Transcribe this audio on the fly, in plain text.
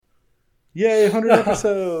Yay, 100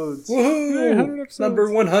 episodes. Woohoo! Yay, 100 episodes. Number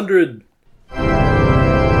 100.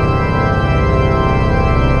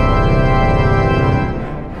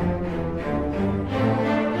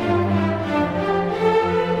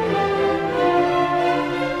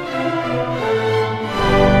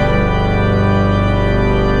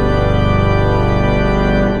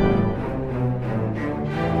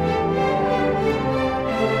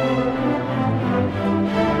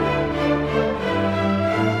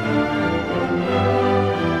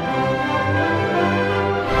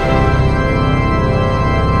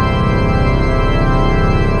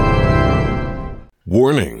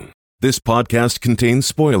 Warning, this podcast contains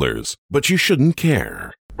spoilers, but you shouldn't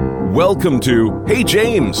care. Welcome to Hey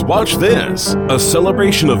James, Watch This, a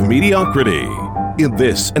celebration of mediocrity. In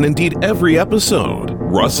this, and indeed every episode,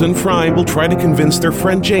 Russ and Fry will try to convince their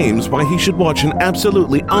friend James why he should watch an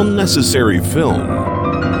absolutely unnecessary film.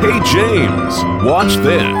 Hey James, Watch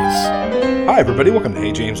This. Hi, everybody. Welcome to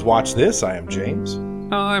Hey James, Watch This. I am James.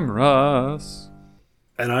 I'm Russ.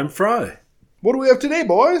 And I'm Fry. What do we have today,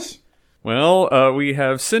 boys? Well, we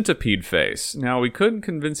have Centipede Face. Now, we couldn't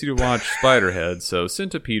convince you to watch Spiderhead, so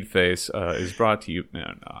Centipede Face is brought to you...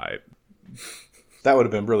 That would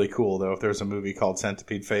have been really cool, though, if there was a movie called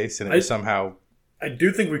Centipede Face, and it was somehow... I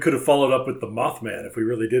do think we could have followed up with the Mothman if we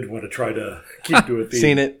really did want to try to keep to a theme.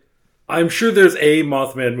 Seen it? I'm sure there's a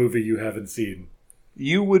Mothman movie you haven't seen.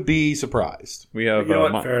 You would be surprised. We have You know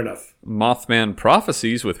what? Fair enough. Mothman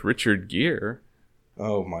Prophecies with Richard Gere.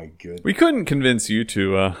 Oh, my goodness. We couldn't convince you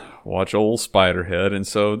to watch old Spiderhead, and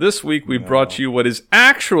so this week we brought you what is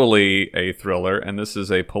actually a thriller, and this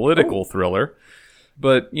is a political thriller,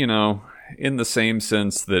 but, you know, in the same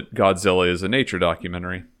sense that Godzilla is a nature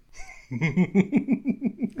documentary.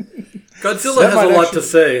 Godzilla has a lot to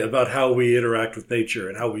say about how we interact with nature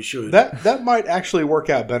and how we should. That might actually work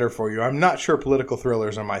out better for you. I'm not sure political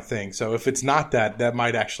thrillers are my thing, so if it's not that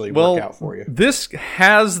might actually work out for you. This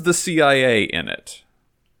has the CIA in it.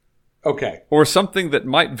 Okay. Or something that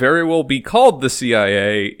might very well be called the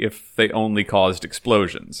CIA if they only caused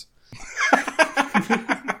explosions.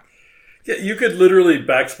 Yeah, you could literally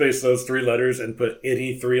backspace those three letters and put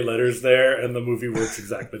any three letters there, and the movie works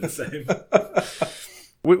exactly the same.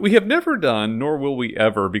 We have never done, nor will we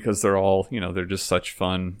ever, because they're all, they're just such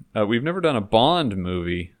fun. We've never done a Bond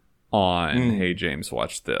movie on Hey James,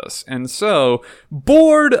 Watch This. And so,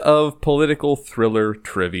 bored of political thriller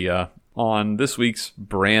trivia, on this week's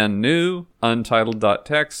brand new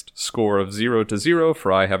Untitled.txt, score of 0-0,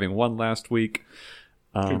 Fry having won last week.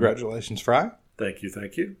 Congratulations, Fry. Thank you.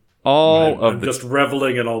 I'm just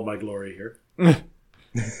reveling in all my glory here.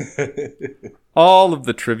 All of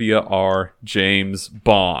the trivia are James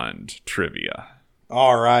Bond trivia.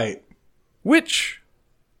 All right. Which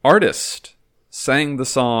artist sang the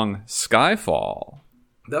song Skyfall?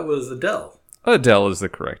 That was Adele. Adele is the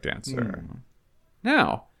correct answer.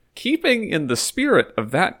 Now, keeping in the spirit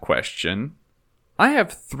of that question, I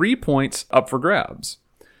have 3 points up for grabs.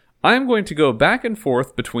 I am going to go back and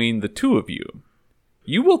forth between the two of you.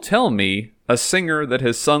 You will tell me a singer that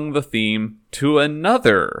has sung the theme to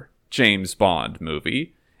another James Bond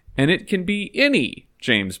movie, and it can be any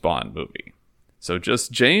James Bond movie. So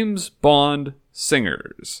just James Bond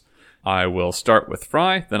singers. I will start with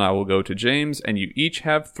Fry, then I will go to James, and you each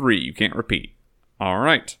have 3. You can't repeat. All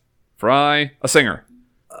right. Fry, a singer.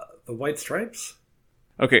 The White Stripes?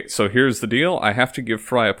 Okay, so here's the deal. I have to give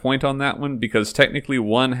Fry a point on that one because technically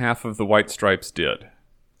one half of the White Stripes did.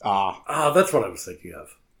 That's what I was thinking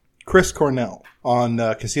of. Chris Cornell on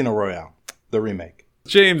Casino Royale, the remake.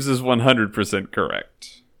 James is 100%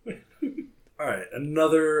 correct. All right,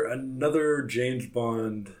 another James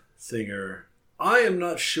Bond singer. I am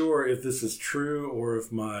not sure if this is true or if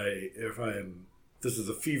this is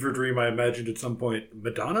a fever dream I imagined at some point.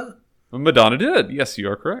 Madonna? Madonna did. Yes, you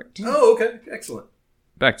are correct. Oh, okay. Excellent.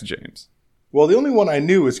 Back to James. Well, the only one I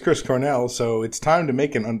knew is Chris Cornell, so it's time to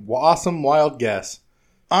make an awesome, wild guess.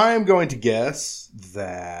 I'm going to guess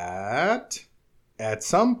that at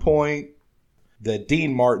some point, that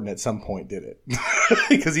Dean Martin at some point did it.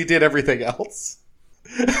 Because he did everything else.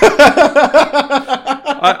 I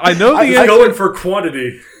know the answer. Going for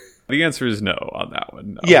quantity. The answer is no on that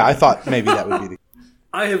one. No. Yeah, I thought maybe that would be the...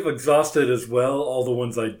 I have exhausted as well all the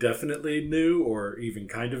ones I definitely knew or even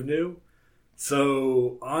kind of knew.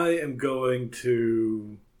 So I am going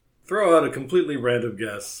to throw out a completely random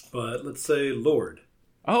guess, but let's say Lorde.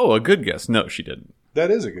 Oh, a good guess. No, she didn't.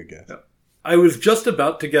 That is a good guess. Yeah. I was just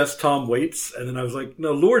about to guess Tom Waits, and then I was like,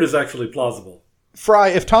 no, Lorde is actually plausible. Fry,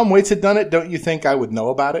 if Tom Waits had done it, don't you think I would know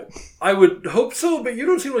about it? I would hope so, but you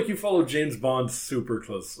don't seem like you follow James Bond super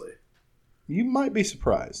closely. You might be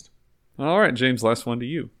surprised. All right, James, last one to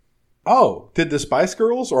you. Oh, did the Spice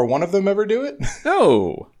Girls or one of them ever do it?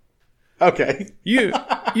 No. Okay.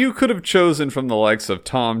 You could have chosen from the likes of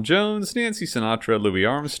Tom Jones, Nancy Sinatra, Louis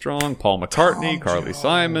Armstrong, Paul McCartney, Carly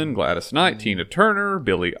Simon, Gladys Knight, Tina Turner,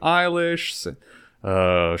 Billie Eilish,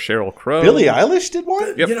 Sheryl Crow. Billie Eilish did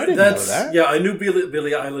one? Yep. You know, I didn't know that. Yeah, I knew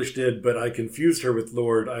Billie Eilish did, but I confused her with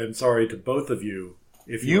Lorde. I am sorry to both of you.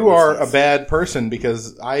 If You are a bad person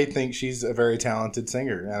because I think she's a very talented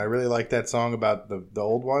singer. And I really like that song about the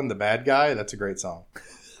old one, The Bad Guy. That's a great song.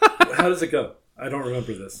 How does it go? I don't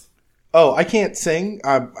remember this. Oh, I can't sing.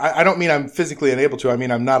 I don't mean I'm physically unable to. I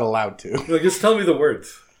mean I'm not allowed to. No, just tell me the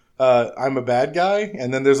words. I'm a bad guy.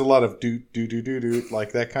 And then there's a lot of do,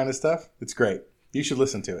 like that kind of stuff. It's great. You should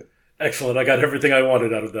listen to it. Excellent. I got everything I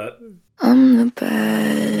wanted out of that. I'm the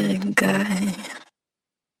bad guy.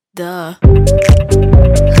 Duh.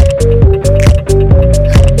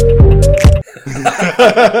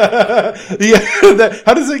 Yeah,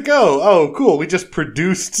 how does it go? Oh, cool. We just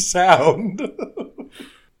produced sound.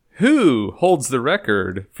 Who holds the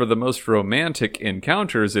record for the most romantic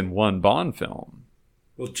encounters in one Bond film?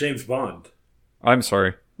 Well, James Bond. I'm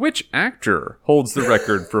sorry. Which actor holds the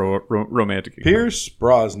record for romantic encounters? Pierce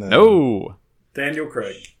Brosnan. No. Daniel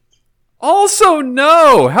Craig. Also,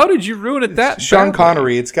 no. How did you ruin it that Sean badly?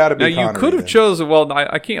 Connery. It's got to be Now, you Connery, could have then. chosen... Well,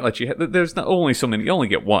 I can't let you... There's not only so many... You only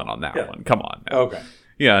get one on that Yeah. one. Come on now. Okay.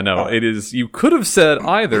 Yeah, no. It is... You could have said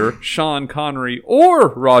either Sean Connery or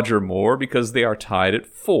Roger Moore because they are tied at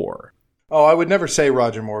 4. Oh, I would never say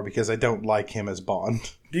Roger Moore because I don't like him as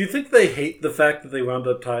Bond. Do you think they hate the fact that they wound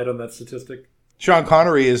up tied on that statistic? Sean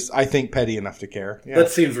Connery is, I think, petty enough to care. Yeah. That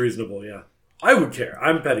seems reasonable, yeah. I would care.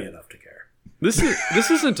 I'm petty enough to care. This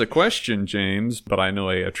isn't a question, James, but I know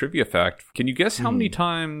a trivia fact. Can you guess how many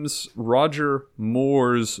times Roger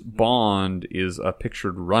Moore's Bond is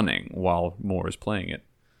pictured running while Moore is playing it?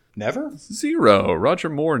 Never? 0. Roger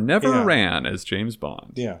Moore never Yeah. ran as James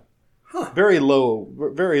Bond. Yeah. Very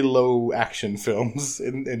low action films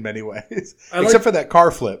in many ways. Except for that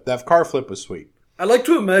car flip. That car flip was sweet. I like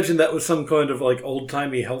to imagine that was some kind of like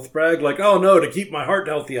old-timey health brag. Like, oh no, to keep my heart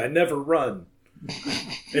healthy, I never run.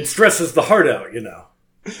 It stresses the heart out, you know.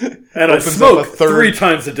 And I Opens smoke up a third- 3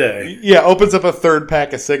 times a day. Yeah, opens up a third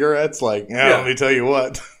pack of cigarettes. Like, Yeah. let me tell you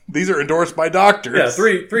what. These are endorsed by doctors. Yeah,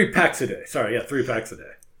 three packs a day. Sorry, yeah, 3 packs a day.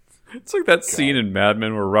 It's like that scene in Mad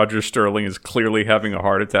Men where Roger Sterling is clearly having a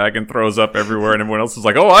heart attack and throws up everywhere, and everyone else is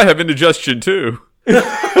like, oh, I have indigestion too.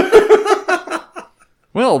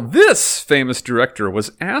 Well, this famous director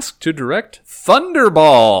was asked to direct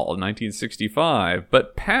Thunderball in 1965,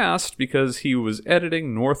 but passed because he was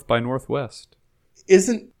editing North by Northwest.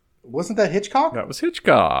 Wasn't that Hitchcock? That was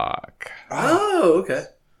Hitchcock. Oh, okay.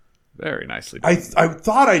 Very nicely done. I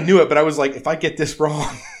thought I knew it, but I was like, if I get this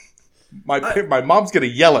wrong, my mom's gonna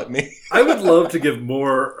yell at me. I would love to give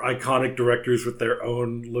more iconic directors with their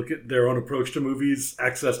own look at their own approach to movies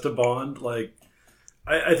access to Bond. Like,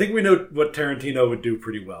 I think we know what Tarantino would do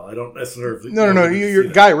pretty well. I don't necessarily. No. You're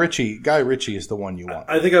Guy Ritchie. Guy Ritchie is the one you want.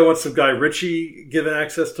 I think I want some Guy Ritchie given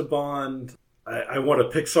access to Bond. I want a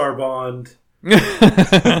Pixar Bond.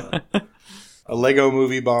 A Lego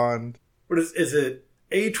movie Bond. What is it?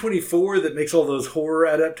 A24 that makes all those horror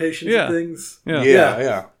adaptations Yeah. of things. Yeah.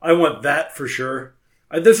 Yeah. I want that for sure.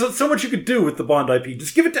 There's so much you could do with the Bond IP.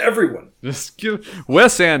 Just give it to everyone. Just give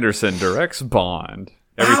Wes Anderson directs Bond.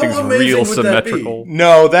 Everything's How amazing real would that be? symmetrical.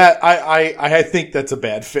 No, that I think that's a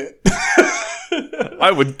bad fit.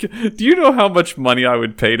 I would. Do you know how much money I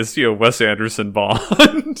would pay to see a Wes Anderson Bond?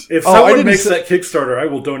 If I someone didn't makes say- that Kickstarter, I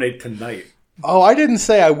will donate tonight. Oh, I didn't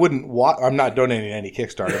say I wouldn't watch. I'm not donating any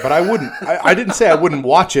Kickstarter, but I wouldn't. I didn't say I wouldn't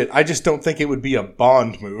watch it. I just don't think it would be a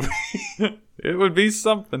Bond movie. It would be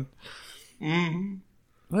something.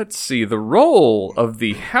 Let's see. The role of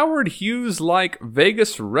the Howard Hughes-like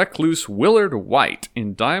Vegas recluse Willard White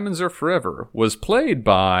in Diamonds Are Forever was played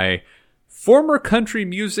by former country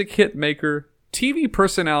music hitmaker, TV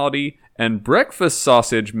personality, and breakfast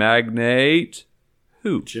sausage magnate.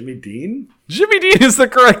 Who? Jimmy Dean? Jimmy Dean is the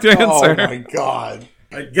correct answer. Oh my god!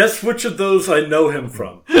 I guess which of those I know him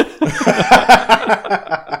from.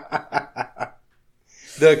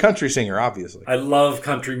 The country singer, obviously. I love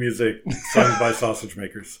country music sung by sausage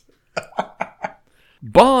makers.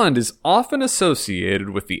 Bond is often associated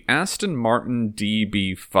with the Aston Martin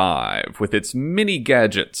DB5, with its many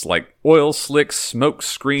gadgets like oil slicks, smoke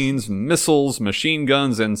screens, missiles, machine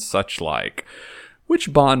guns, and such like.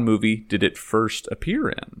 Which Bond movie did it first appear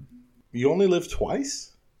in? You only live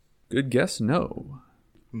twice? Good guess, no.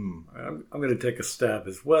 I'm going to take a stab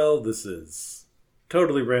as well. This is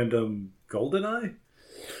totally random. GoldenEye?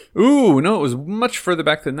 Ooh, no, it was much further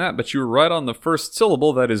back than that, but you were right on the first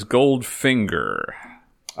syllable. That is Goldfinger.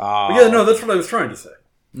 But yeah, no, that's what I was trying to say.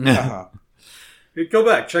 Uh-huh. Go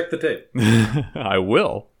back, check the tape. I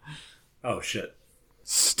will. Oh, shit.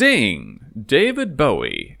 Sting, David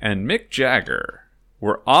Bowie, and Mick Jagger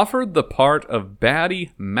were offered the part of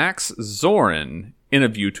baddie Max Zorin in A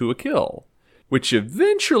View to a Kill, which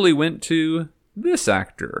eventually went to this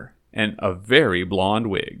actor and a very blonde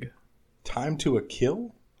wig. Time to a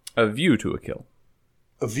Kill? A View to a Kill.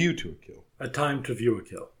 A View to a Kill. A Time to View a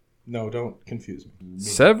Kill. No, don't confuse me.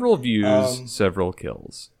 Several views, several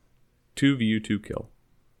kills. To view, to kill.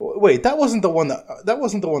 Wait, that wasn't the one that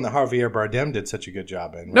Javier Bardem did such a good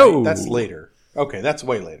job in. Right? No, that's later. Okay, that's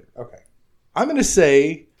way later. Okay, I'm going to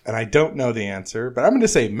say, and I don't know the answer, but I'm going to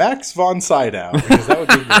say Max von Sydow because that would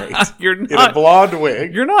be great. You're in not a blonde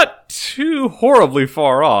wig. You're not too horribly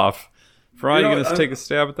far off. Fry, You know, you going to take a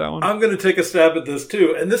stab at that one? I'm going to take a stab at this,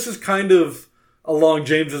 too. And this is kind of along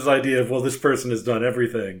James's idea of, well, this person has done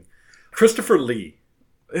everything. Christopher Lee.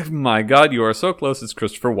 My God, you are so close. It's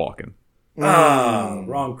Christopher Walken.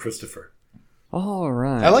 Wrong Christopher. All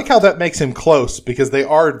right. I like how that makes him close because they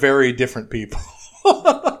are very different people.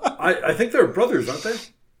 I think they're brothers, aren't they?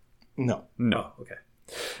 No. No. Oh, okay.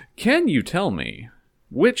 Can you tell me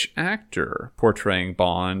which actor portraying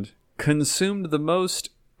Bond consumed the most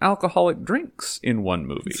alcoholic drinks in one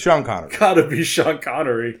movie? Sean Connery. Gotta be Sean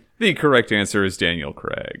Connery. The correct answer is Daniel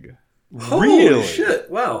Craig. Really? Holy shit.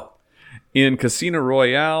 Wow. In Casino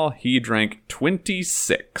Royale, he drank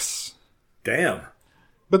 26. Damn.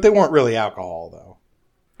 But they weren't really alcohol, though.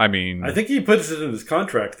 I mean, I think he puts it in his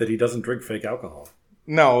contract that he doesn't drink fake alcohol.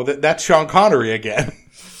 No, that's Sean Connery again.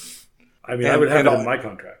 I mean, I would have it in my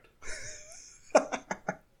contract.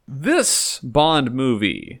 this Bond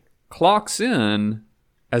movie clocks in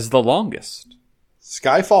as the longest.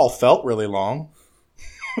 Skyfall felt really long.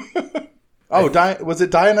 Was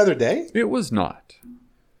it Die Another Day? It was not.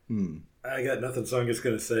 I got nothing, so I'm just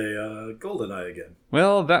going to say GoldenEye again.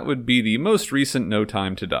 Well, that would be the most recent No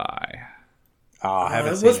Time to Die. I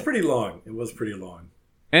haven't It seen was it. pretty long. It was pretty long.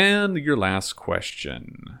 And your last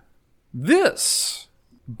question. This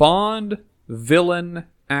Bond villain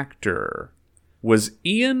actor was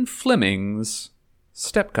Ian Fleming's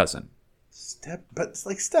step-cousin. But it's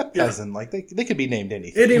like step cousin. Like they could be named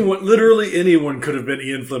anything. Literally anyone could have been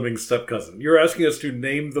Ian Fleming's step-cousin. You're asking us to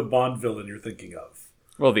name the Bond villain you're thinking of.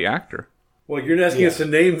 Well, the actor. Well, you're asking us to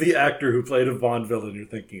name the actor who played a Bond villain you're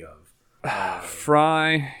thinking of.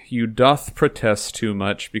 Fry, you doth protest too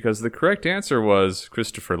much because the correct answer was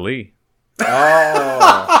Christopher Lee. I've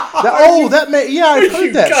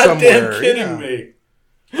heard that Goddamn somewhere. kidding me.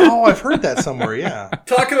 Oh, I've heard that somewhere. Yeah.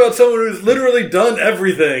 Talk about someone who's literally done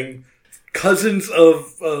everything. Cousins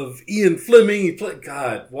of Ian Fleming. He played.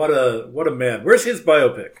 God, what a man. Where's his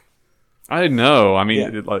biopic? I know. I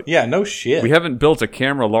mean, No shit. we haven't built a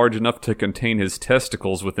camera large enough to contain his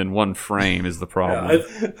testicles within one frame is the problem.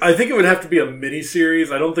 I think it would have to be a mini-series.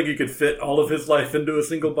 I don't think you could fit all of his life into a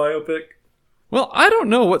single biopic. Well, I don't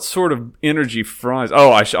know what sort of energy Fry's...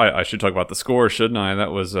 Oh, I should talk about the score, shouldn't I?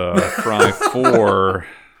 That was Fry 4,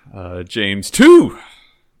 James 2.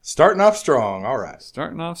 Starting off strong. All right.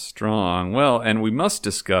 Starting off strong. Well, and we must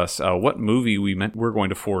discuss what movie we're going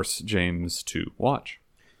to force James to watch.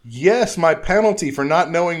 Yes, my penalty for not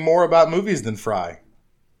knowing more about movies than Fry.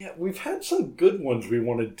 Yeah, we've had some good ones we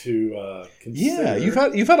wanted to consider. Yeah,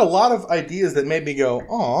 you've had a lot of ideas that made me go,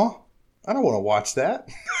 "Aw, I don't want to watch that."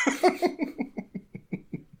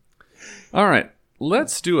 All right,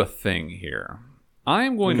 let's do a thing here. I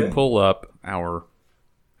am going to pull up our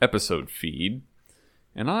episode feed,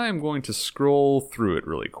 and I am going to scroll through it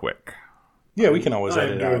really quick. Yeah, we can always I'm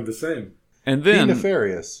edit doing out. the same. And Be then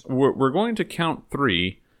nefarious. we're going to count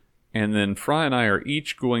 3, and then Fry and I are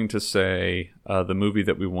each going to say the movie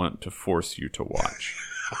that we want to force you to watch.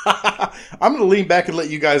 I'm going to lean back and let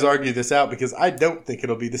you guys argue this out because I don't think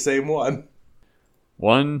it'll be the same one.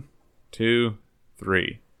 1, 2,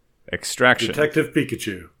 3. Extraction. Detective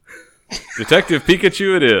Pikachu. Detective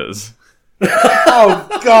Pikachu it is. Oh,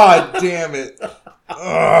 God damn it.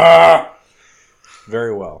 Ugh.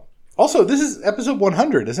 Very well. Also, this is episode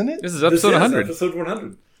 100, isn't it? This is episode 100. Episode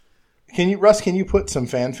 100. Russ, can you put some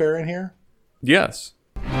fanfare in here? Yes.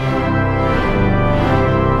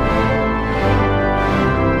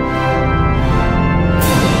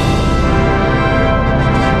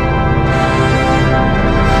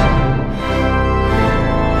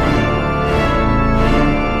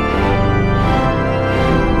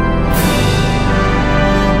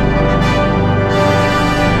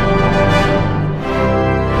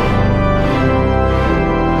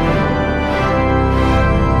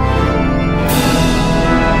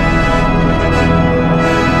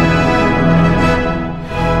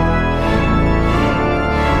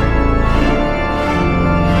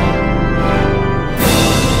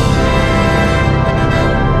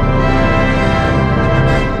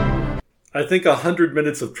 think 100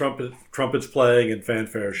 minutes of trumpets playing and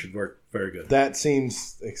fanfare should work very good. That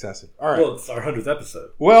seems excessive. All right. Well, it's our 100th episode.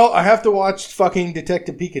 Well, I have to watch fucking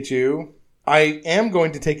Detective Pikachu. I am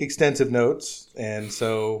going to take extensive notes, and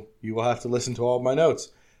so you will have to listen to all of my notes.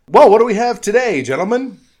 Well, what do we have today,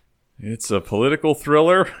 gentlemen? It's a political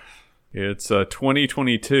thriller. It's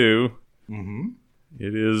 2022. Mm-hmm.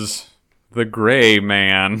 It is The Gray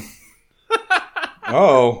Man.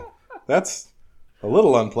 Oh, that's a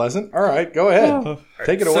little unpleasant. All right, go ahead.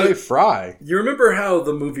 Take it away, Fry. You remember how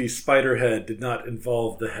the movie Spiderhead did not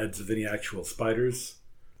involve the heads of any actual spiders?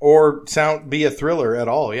 Or be a thriller at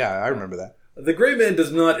all. Yeah, I remember that. The Gray Man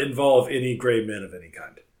does not involve any gray men of any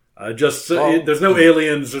kind. There's no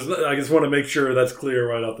aliens. I just want to make sure that's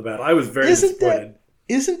clear right off the bat. I was very disappointed.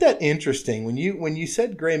 Isn't that interesting? When you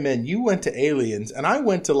said gray men, you went to aliens, and I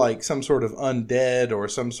went to like some sort of undead or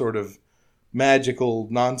some sort of magical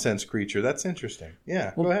nonsense creature. That's interesting.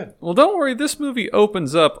 Yeah, go ahead. Well, don't worry. This movie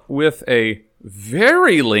opens up with a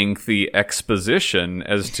very lengthy exposition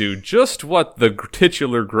as to just what the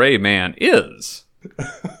titular Gray Man is.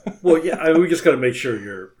 Well, yeah, we just got to make sure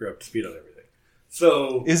you're up to speed on everything.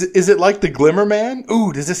 So, is it like the Glimmer Man?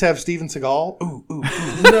 Ooh, does this have Steven Seagal? Ooh.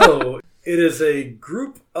 No, it is a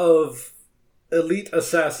group of elite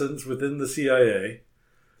assassins within the CIA.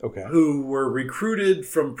 Okay. Who were recruited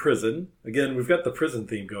from prison. Again, we've got the prison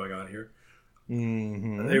theme going on here.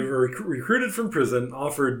 Mm-hmm. They were recruited from prison,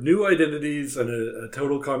 offered new identities and a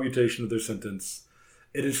total commutation of their sentence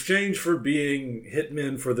in exchange for being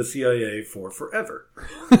hitmen for the CIA for forever.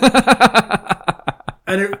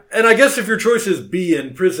 and I guess if your choice is be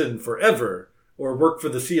in prison forever or work for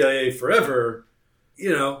the CIA forever,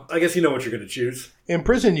 I guess you know what you're going to choose. In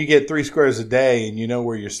prison, you get 3 squares a day and you know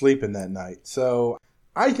where you're sleeping that night. So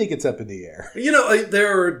I think it's up in the air.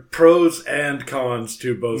 There are pros and cons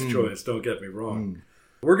to both choice, don't get me wrong.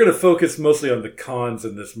 We're going to focus mostly on the cons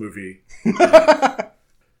in this movie.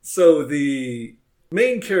 So the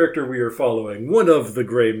main character we are following, one of the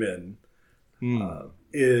Gray Men,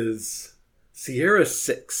 is Sierra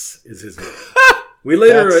 6 is his name.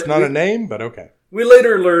 That's not a name, but okay. We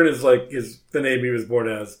later learn is the name he was born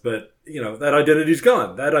as, but that identity's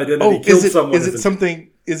gone. That identity killed someone. Is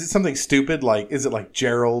it something stupid? Is it like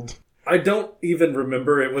Gerald? I don't even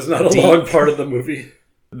remember. It was not a long part of the movie.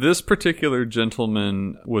 This particular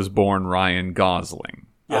gentleman was born Ryan Gosling.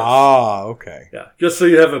 Yes. Ah, okay. Yeah, just so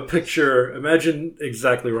you have a picture. Imagine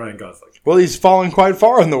exactly Ryan Gosling. Well, he's fallen quite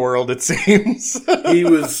far in the world, it seems. He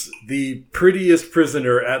was the prettiest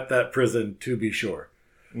prisoner at that prison, to be sure.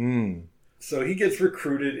 So he gets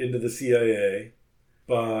recruited into the CIA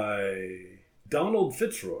by Donald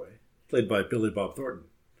Fitzroy, played by Billy Bob Thornton,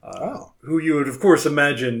 who you would, of course,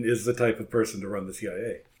 imagine is the type of person to run the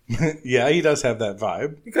CIA. Yeah, he does have that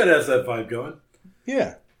vibe. He kind of has that vibe going.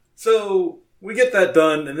 Yeah. So we get that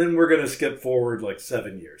done, and then we're going to skip forward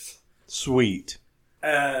 7 years. Sweet.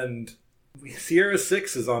 And Sierra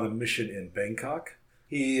 6 is on a mission in Bangkok.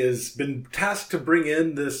 He has been tasked to bring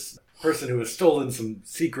in this person who has stolen some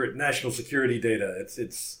secret national security data. It's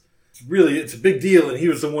a big deal, and he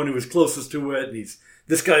was the one who was closest to it, and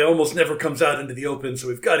this guy almost never comes out into the open, so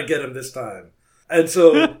we've got to get him this time. And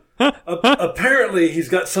so apparently he's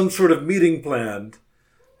got some sort of meeting planned,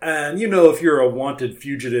 and if you're a wanted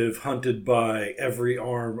fugitive hunted by every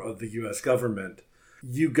arm of the U.S. government,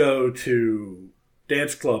 you go to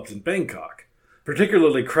dance clubs in Bangkok,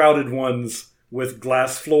 particularly crowded ones with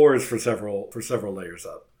glass floors for several layers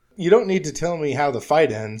up. You don't need to tell me how the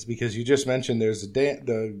fight ends because you just mentioned there's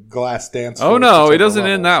the glass dance floor. Oh no, it doesn't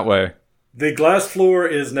end that way. The glass floor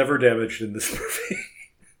is never damaged in this movie.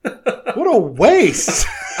 What a waste!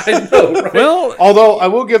 I know, right? Well, although I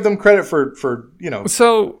will give them credit for.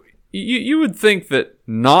 So you would think that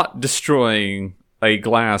not destroying a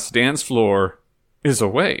glass dance floor is a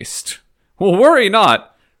waste. Well, worry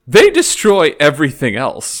not. They destroy everything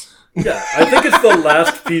else. Yeah, I think it's the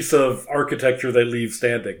last piece of architecture they leave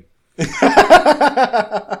standing.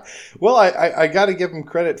 Well, I got to give them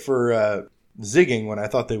credit for zigging when I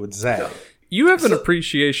thought they would zag. You have an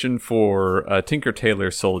appreciation for Tinker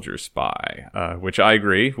Tailor Soldier Spy, which I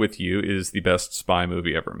agree with you is the best spy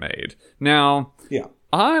movie ever made. Now, yeah.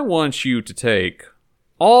 I want you to take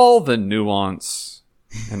all the nuance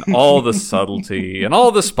and all the subtlety and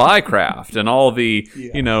all the spycraft and all the,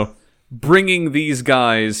 bringing these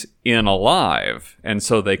guys in alive and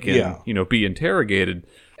so they can, be interrogated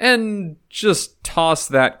and just toss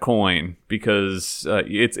that coin because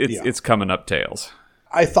it's coming up tails.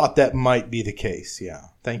 I thought that might be the case, yeah.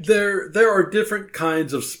 Thank you. There are different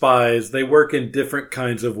kinds of spies. They work in different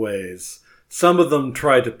kinds of ways. Some of them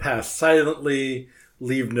try to pass silently,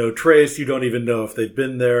 leave no trace. You don't even know if they've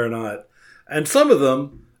been there or not. And some of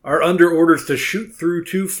them are under orders to shoot through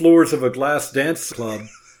 2 floors of a glass dance club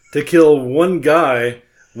to kill one guy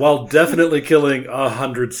while definitely killing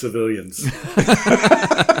 100 civilians.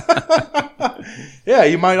 Yeah,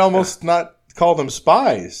 you might almost not call them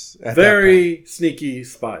spies. Very sneaky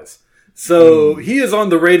spies. So he is on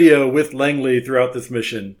the radio with Langley throughout this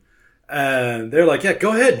mission. And they're like, yeah,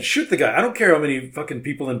 go ahead, shoot the guy. I don't care how many fucking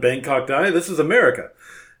people in Bangkok die. This is America.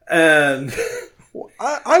 And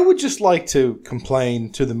I would just like to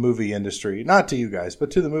complain to the movie industry, not to you guys,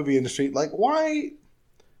 but to the movie industry. Like, why?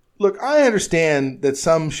 Look, I understand that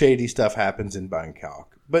some shady stuff happens in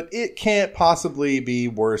Bangkok, but it can't possibly be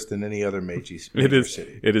worse than any other major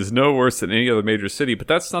city. It is no worse than any other major city, but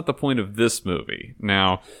that's not the point of this movie.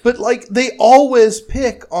 Now, but like they always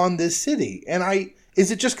pick on this city, and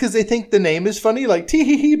is it just because they think the name is funny? Like,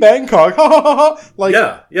 tee-hee-hee, Bangkok, ha ha ha ha. Like,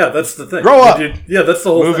 yeah, that's the thing. Grow up. Yeah, that's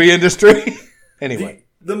the whole movie thing. industry. Anyway.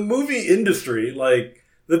 The movie industry, like,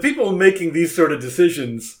 the people making these sort of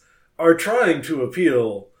decisions are trying to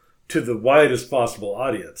appeal to the widest possible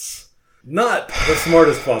audience, not the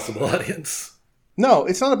smartest possible audience. No,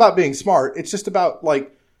 it's not about being smart. It's just about,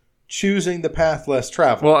 like, choosing the path less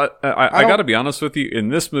traveled. Well, I got to be honest with you. In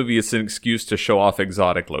this movie, it's an excuse to show off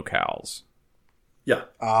exotic locales. Yeah.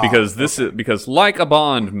 Because like a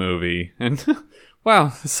Bond movie, and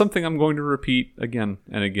wow, it's something I'm going to repeat again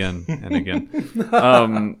and again and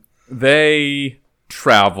again. They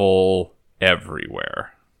travel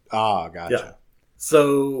everywhere. Gotcha. Yeah.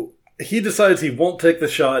 So he decides he won't take the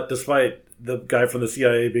shot, despite the guy from the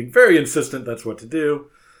CIA being very insistent that's what to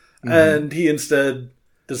do. Mm-hmm. And he instead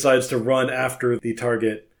decides to run after the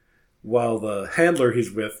target while the handler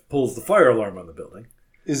he's with pulls the fire alarm on the building.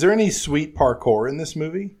 Is there any sweet parkour in this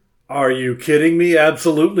movie? Are you kidding me?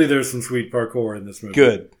 Absolutely, there's some sweet parkour in this movie.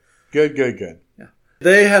 Good. Yeah.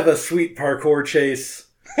 They have a sweet parkour chase,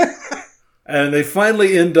 and they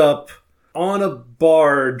finally end up on a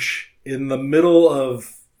barge in the middle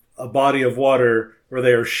of a body of water where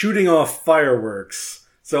they are shooting off fireworks.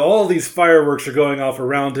 So all these fireworks are going off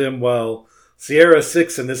around him while Sierra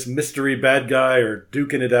 6 and this mystery bad guy are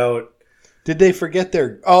duking it out. Did they forget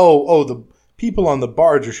their... the people on the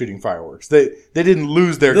barge are shooting fireworks. They didn't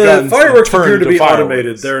lose their guns. The fireworks appear to be fireworks.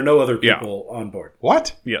 automated. There are no other people on board.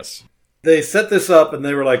 What? Yes. They set this up and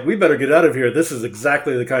they were like, we better get out of here. This is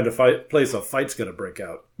exactly the kind of place a fight's going to break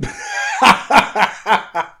out.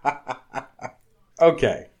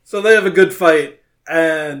 Okay. So they have a good fight,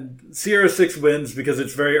 and Sierra 6 wins because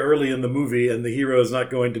it's very early in the movie and the hero is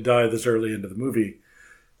not going to die this early into the movie.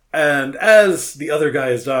 And as the other guy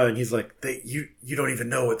is dying, he's like, you don't even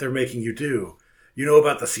know what they're making you do. You know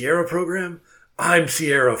about the Sierra program? I'm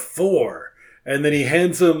Sierra 4. And then he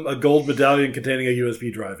hands him a gold medallion containing a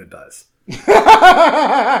USB drive and dies.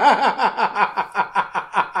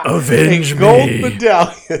 Avenge me. Gold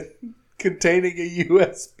medallion containing a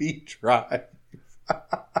USB drive.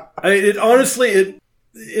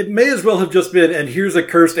 It may as well have just been, and here's a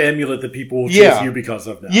cursed amulet that people will chase you because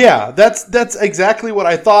of now. Yeah, that's exactly what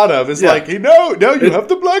I thought of. It's like, you have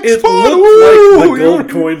the black it spot. It looked like the gold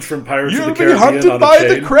coins from Pirates of the Caribbean on a chain. You're being hunted by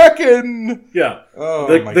the Kraken. Yeah. Oh,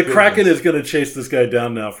 the Kraken is going to chase this guy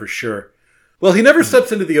down now for sure. Well, he never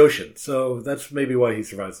steps into the ocean, so that's maybe why he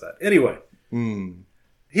survives that. Anyway,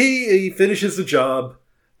 he finishes the job,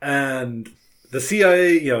 and the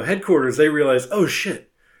CIA headquarters, they realize, oh shit,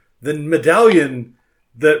 the medallion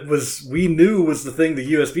that we knew was the thing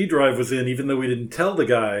the USB drive was in, even though we didn't tell the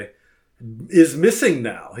guy, is missing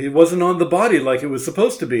now. It wasn't on the body like it was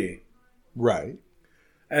supposed to be. Right.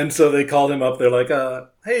 And so they called him up. They're like,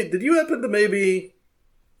 hey, did you happen to maybe,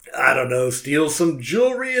 I don't know, steal some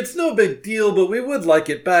jewelry? It's no big deal, but we would like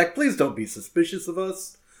it back. Please don't be suspicious of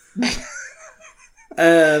us.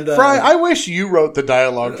 And Fry, I wish you wrote the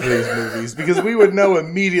dialogue for these movies because we would know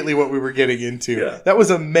immediately what we were getting into. Yeah. That was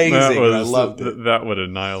amazing. I loved it. That would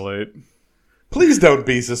annihilate. Please don't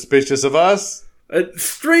be suspicious of us.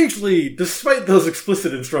 Strangely, despite those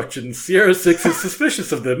explicit instructions, Sierra 6 is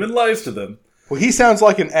suspicious of them and lies to them. Well, he sounds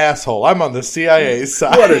like an asshole. I'm on the CIA's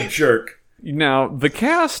side. What a jerk. Now, the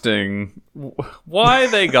casting, why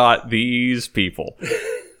they got these people?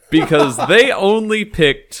 Because they only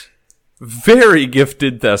picked very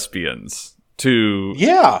gifted thespians to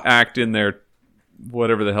act in their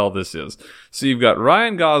whatever the hell this is. So you've got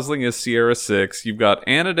Ryan Gosling as Sierra 6. You've got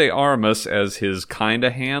Ana de Armas as his kind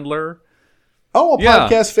of handler. Oh,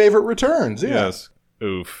 podcast favorite returns. Yeah. Yes.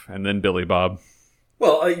 Oof. And then Billy Bob.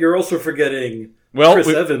 Well, you're also forgetting Chris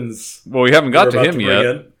Evans. Well, we haven't got to him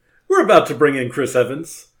yet. We're about to bring in Chris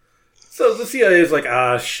Evans. So the CIA is like,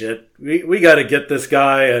 shit. We got to get this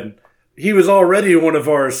guy, and he was already one of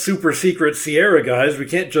our super secret Sierra guys. We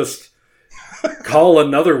can't just call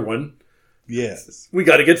another one. Yes. We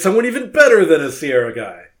got to get someone even better than a Sierra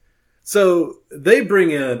guy. So they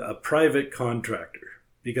bring in a private contractor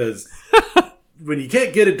because when you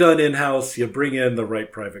can't get it done in-house, you bring in the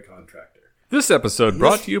right private contractor. This episode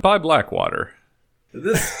brought to you by Blackwater.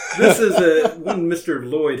 This is one Mr.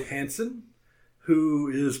 Lloyd Hansen, who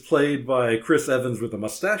is played by Chris Evans with a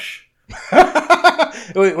mustache.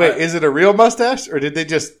 Wait, is it a real mustache or did they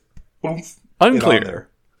just oomph it on Unclear. there?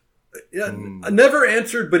 Yeah, never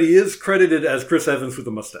answered, but he is credited as Chris Evans with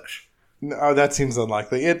a mustache. No, that seems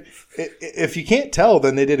unlikely. If you can't tell,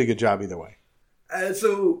 then they did a good job either way.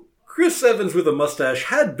 So Chris Evans with a mustache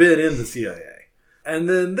had been in the CIA, and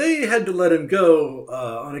then they had to let him go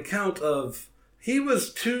on account of he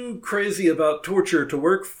was too crazy about torture to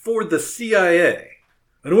work for the CIA,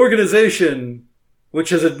 an organization which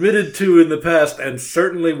has admitted to in the past and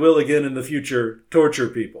certainly will again in the future torture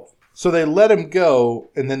people. So they let him go,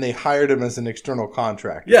 and then they hired him as an external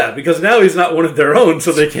contractor. Yeah, because now he's not one of their own,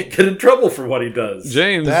 so they can't get in trouble for what he does.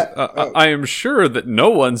 James, I am sure that no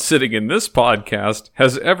one sitting in this podcast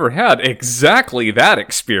has ever had exactly that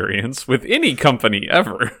experience with any company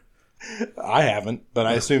ever. I haven't, but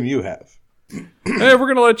I assume you have. Hey, we're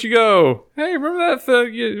going to let you go. Hey, remember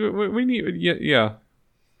that? We need, yeah.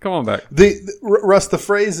 Come on back. Russ, the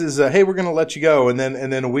phrase is, hey, we're going to let you go. And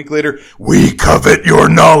then a week later, we covet your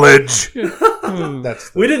knowledge.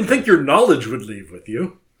 We didn't think your knowledge would leave with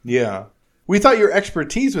you. Yeah. We thought your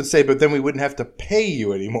expertise would say, but then we wouldn't have to pay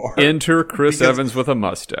you anymore. Enter Chris Evans with a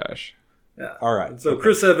mustache. Yeah. All right. So okay.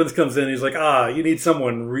 Chris Evans comes in. He's like, you need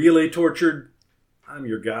someone really tortured? I'm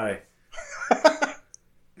your guy.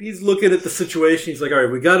 He's looking at the situation. He's like, all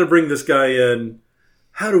right, we got to bring this guy in.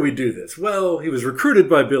 How do we do this? Well, he was recruited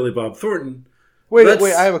by Billy Bob Thornton. Wait,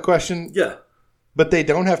 I have a question. Yeah. But they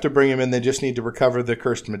don't have to bring him in. They just need to recover the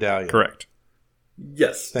cursed medallion. Correct.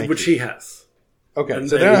 Yes, which he has. Okay, and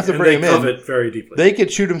so they don't have to bring him in. They covet very deeply. They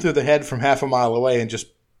could shoot him through the head from half a mile away and just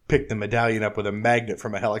pick the medallion up with a magnet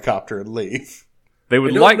from a helicopter and leave. They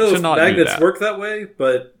would like to not do that. Magnets work that way,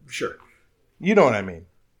 but sure. You know what I mean.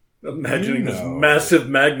 Imagining this massive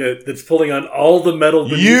magnet that's pulling on all the metal.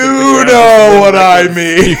 You know what I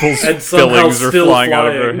mean. People's fillings are flying out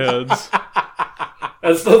of their heads.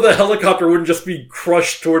 As though the helicopter wouldn't just be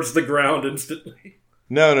crushed towards the ground instantly.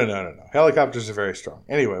 No. Helicopters are very strong.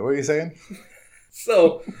 Anyway, what are you saying?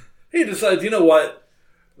 So he decides, you know what?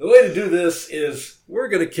 The way to do this is we're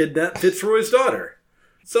going to kidnap Fitzroy's daughter.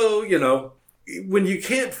 So, when you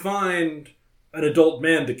can't find an adult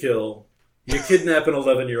man to kill, you kidnap an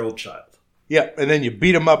 11-year-old child. Yeah, and then you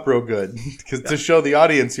beat him up real good to show the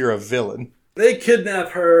audience you're a villain. They kidnap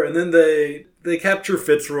her, and then they capture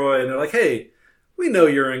Fitzroy, and they're like, hey, we know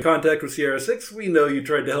you're in contact with Sierra 6. We know you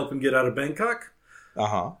tried to help him get out of Bangkok.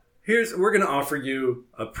 Uh-huh. We're going to offer you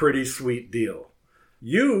a pretty sweet deal.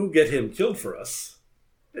 You get him killed for us,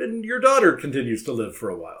 and your daughter continues to live for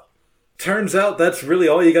a while. Turns out that's really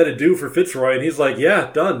all you got to do for Fitzroy, and he's like,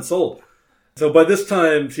 yeah, done, sold. So by this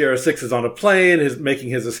time, Sierra 6 is on a plane, is making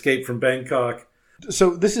his escape from Bangkok.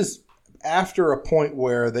 So this is after a point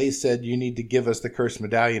where they said, you need to give us the cursed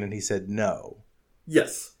medallion, and he said no.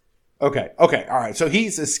 Yes. Okay, all right. So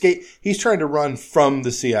he's escaped. He's trying to run from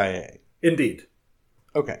the CIA. Indeed.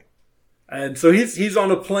 Okay. And so he's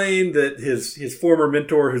on a plane that his former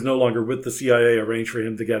mentor, who's no longer with the CIA, arranged for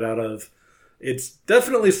him to get out of. It's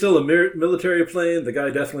definitely still a military plane. The guy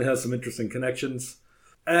definitely has some interesting connections.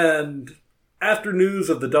 And after news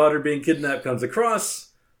of the daughter being kidnapped comes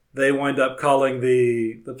across, they wind up calling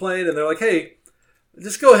the plane, and they're like, hey,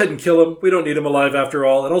 just go ahead and kill him. We don't need him alive after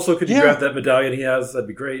all. And also, could you grab that medallion he has? That'd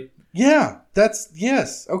be great. Yeah,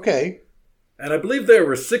 yes, okay. And I believe there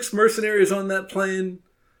were 6 mercenaries on that plane,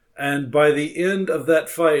 and by the end of that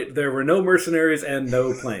fight, there were no mercenaries and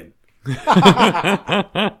no plane.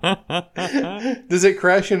 Does it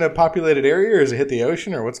crash in a populated area, or does it hit the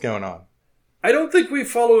ocean, or what's going on? I don't think we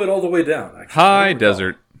follow it all the way down, actually. High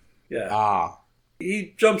desert. Yeah.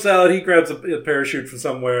 He jumps out, he grabs a parachute from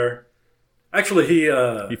somewhere. Actually,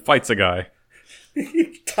 he fights a guy.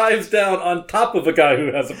 He dives down on top of a guy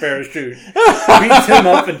who has a parachute, beats him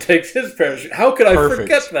up, and takes his parachute. How could I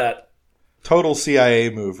forget that? Total CIA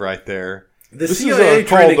move right there. This CIA is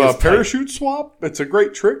called a parachute swap. It's a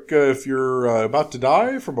great trick if you're about to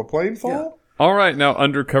die from a plane fall. Yeah. All right, now,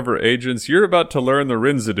 undercover agents, you're about to learn the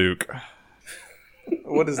Rinzaduk.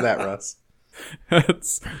 What is that, Russ?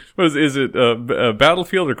 Is it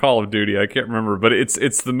Battlefield or Call of Duty? I can't remember, but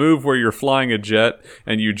it's the move where you're flying a jet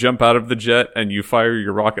and you jump out of the jet and you fire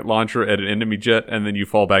your rocket launcher at an enemy jet and then you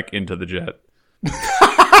fall back into the jet.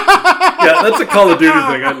 Yeah, that's a Call of Duty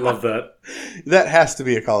thing. I love that. That has to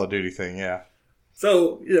be a Call of Duty thing, yeah.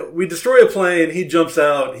 So, we destroy a plane, he jumps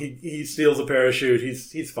out, he steals a parachute,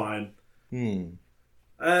 he's fine.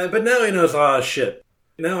 But now he knows, shit.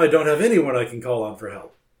 Now I don't have anyone I can call on for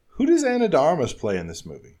help. Who does Anna de Armas play in this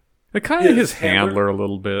movie? Kind of his handler a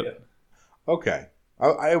little bit. Yeah. Okay.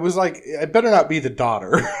 I was like, I better not be the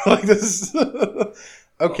daughter. Like this.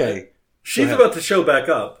 Okay. She's about to show back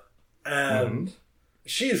up, and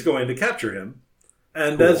she's going to capture him.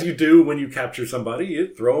 And as you do when you capture somebody,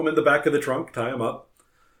 you throw him in the back of the trunk, tie him up.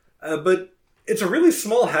 But it's a really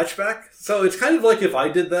small hatchback, so it's kind of like if I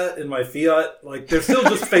did that in my Fiat. Like, they're still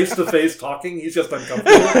just face-to-face talking. He's just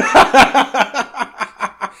uncomfortable.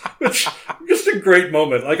 Which, just a great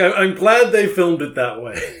moment. Like, I'm glad they filmed it that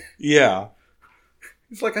way. Yeah.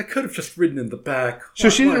 It's like, I could have just ridden in the back. So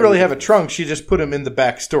she didn't really have a trunk. She just put him in the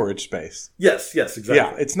back storage space. Yes, exactly.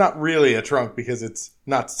 Yeah, it's not really a trunk because it's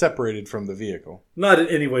not separated from the vehicle. Not in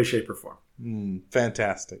any way, shape, or form.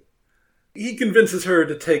 Fantastic. He convinces her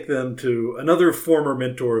to take them to another former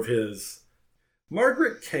mentor of his,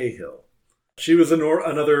 Margaret Cahill. She was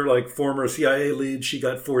another former CIA lead. She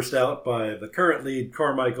got forced out by the current lead,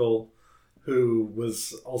 Carmichael, who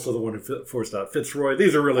was also the one who forced out Fitzroy.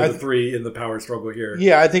 These are really the three in the power struggle here.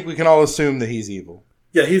 Yeah, I think we can all assume that he's evil.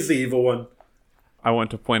 Yeah, he's the evil one. I want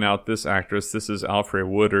to point out this actress. This is Alfre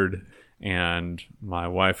Woodard, and my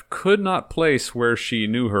wife could not place where she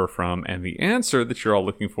knew her from, and the answer that you're all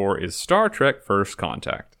looking for is Star Trek First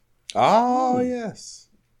Contact. Oh, yes.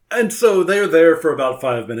 And so they're there for about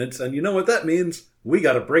 5 minutes, and you know what that means? We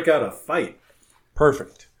got to break out a fight.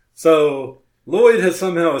 Perfect. So Lloyd has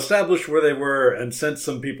somehow established where they were and sent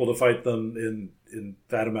some people to fight them in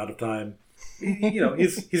that amount of time.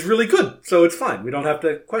 He's really good, so it's fine. We don't have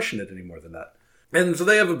to question it any more than that. And so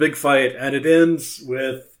they have a big fight, and it ends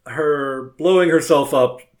with her blowing herself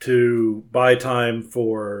up to buy time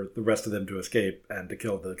for the rest of them to escape and to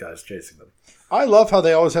kill the guys chasing them. I love how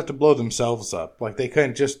they always have to blow themselves up. Like, they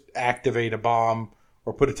couldn't just activate a bomb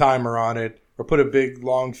or put a timer on it or put a big,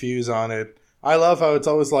 long fuse on it. I love how it's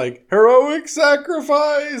always like, heroic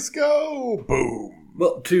sacrifice, go! Boom!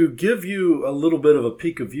 Well, to give you a little bit of a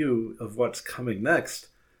peek of view of what's coming next,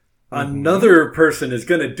 another person is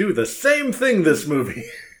going to do the same thing this movie.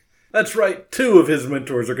 That's right, 2 of his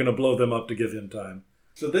mentors are going to blow them up to give him time.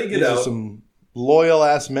 So they get These out. are some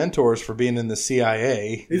loyal-ass mentors for being in the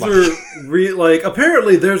CIA. These are,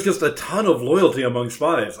 apparently there's just a ton of loyalty among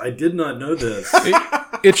spies. I did not know this.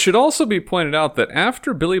 It should also be pointed out that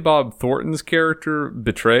after Billy Bob Thornton's character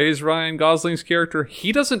betrays Ryan Gosling's character,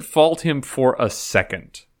 he doesn't fault him for a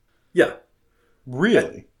second. Yeah.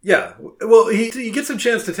 Really? Yeah. Well, he gets a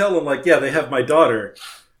chance to tell him, they have my daughter.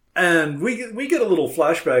 And we get a little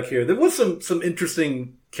flashback here. There was some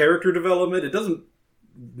interesting character development. It doesn't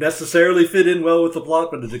necessarily fit in well with the plot,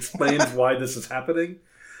 but it explains why this is happening.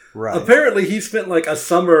 Right. Apparently, he spent a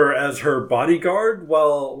summer as her bodyguard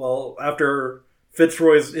while after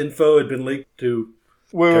Fitzroy's info had been leaked to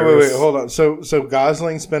Wait, hold on. So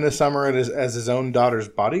Gosling spent a summer as his own daughter's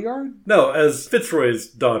bodyguard? No, as Fitzroy's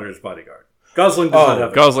daughter's bodyguard. Gosling does not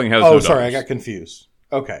have Gosling has no daughters. Sorry, I got confused.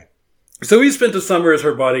 Okay. So he spent a summer as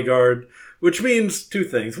her bodyguard, which means 2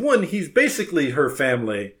 things. One, he's basically her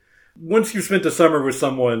family. Once you've spent a summer with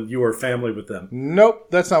someone, you are family with them.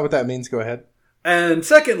 Nope, that's not what that means. Go ahead. And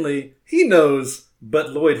secondly, he knows,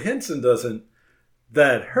 but Lloyd Henson doesn't,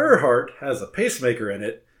 that her heart has a pacemaker in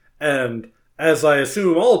it, and as I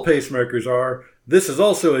assume all pacemakers are, this is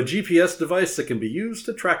also a GPS device that can be used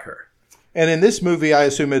to track her. And in this movie, I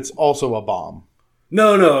assume it's also a bomb.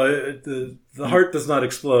 No, the heart does not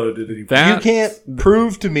explode at any point. You can't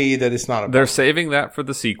prove to me that it's not a bomb. They're saving that for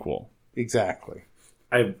the sequel. Exactly.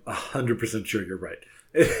 I'm 100% sure you're right.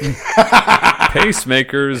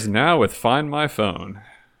 Pacemakers now with Find My Phone.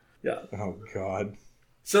 Yeah. Oh, God.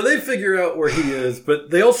 So they figure out where he is,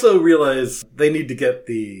 but they also realize they need to get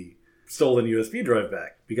the stolen USB drive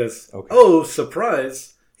back because, oh,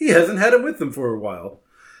 surprise, he hasn't had it with them for a while.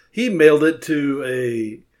 He mailed it to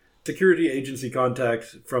a security agency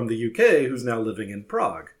contact from the UK who's now living in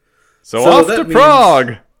Prague. So off to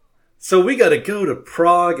Prague! So we got to go to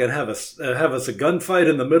Prague and have us a gunfight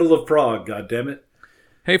in the middle of Prague, goddammit.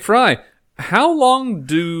 Hey, Fry, how long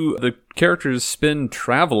do the characters spend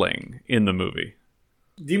traveling in the movie?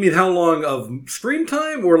 Do you mean how long of screen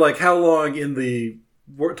time or how long in the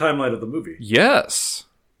timeline of the movie? Yes.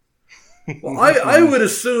 Well, I would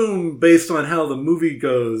assume, based on how the movie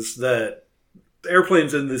goes, that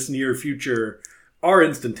airplanes in this near future are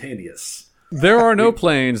instantaneous. There are no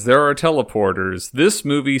planes, there are teleporters. This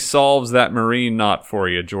movie solves that marine knot for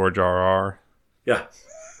you, George R.R. Yeah.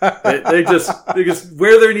 They just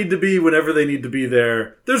where they need to be whenever they need to be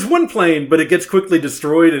there. There's one plane, but it gets quickly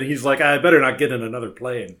destroyed, and he's like, I better not get in another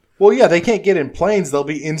plane. Well, yeah, they can't get in planes. They'll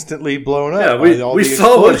be instantly blown up. Yeah, we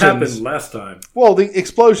saw what happened last time. Well, the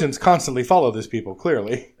explosions constantly follow these people,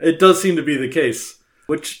 clearly. It does seem to be the case.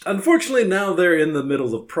 Which, unfortunately, now they're in the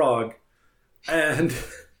middle of Prague. And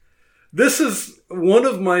this is one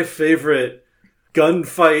of my favorite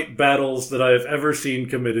gunfight battles that I have ever seen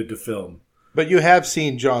committed to film. But you have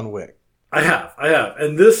seen John Wick. I have.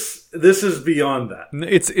 And this is beyond that.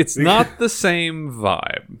 It's not the same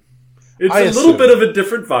vibe. It's a little bit of a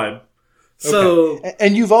different vibe. So, okay.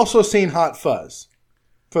 And you've also seen Hot Fuzz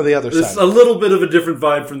for the other side. It's a little bit of a different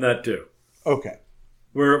vibe from that, too. Okay.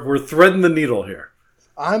 We're threading the needle here.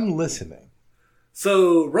 I'm listening.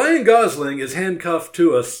 So, Ryan Gosling is handcuffed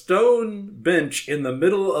to a stone bench in the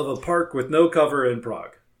middle of a park with no cover in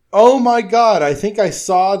Prague. Oh my God, I think I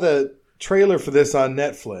saw the trailer for this on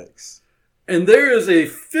Netflix. And there is a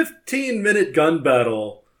 15-minute gun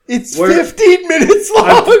battle. It's 15 minutes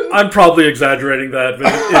long! I'm probably exaggerating that,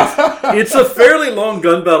 but it's a fairly long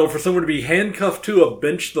gun battle for someone to be handcuffed to a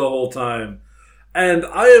bench the whole time. And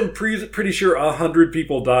I am pretty sure 100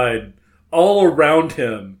 people died all around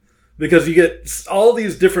him. Because you get all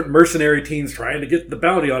these different mercenary teams trying to get the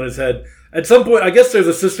bounty on his head. At some point, I guess there's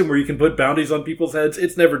a system where you can put bounties on people's heads.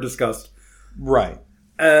 It's never discussed. Right.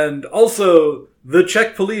 And also, the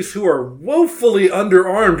Czech police, who are woefully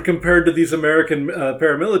underarmed compared to these American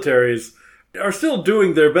paramilitaries, are still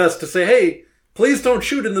doing their best to say, hey, please don't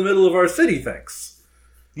shoot in the middle of our city, thanks.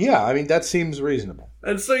 Yeah, I mean, that seems reasonable.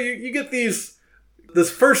 And so you get this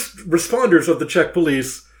first responders of the Czech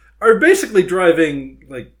police are basically driving,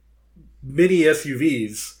 like, mini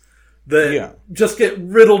SUVs that just get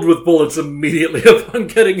riddled with bullets immediately upon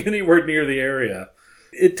getting anywhere near the area.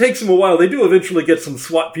 It takes them a while. They do eventually get some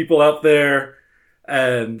SWAT people out there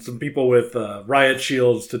and some people with riot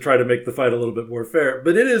shields to try to make the fight a little bit more fair.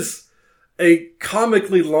 But it is a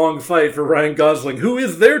comically long fight for Ryan Gosling, who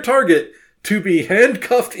is their target, to be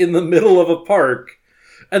handcuffed in the middle of a park.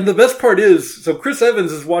 And the best part is, so Chris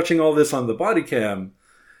Evans is watching all this on the body cam.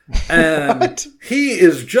 And he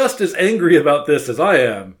is just as angry about this as I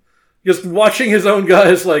am. Just watching his own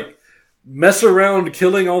guys, like, mess around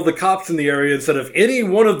killing all the cops in the area instead of any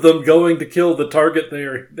one of them going to kill the target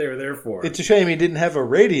they're there for. It's a shame he didn't have a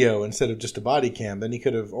radio instead of just a body cam. Then he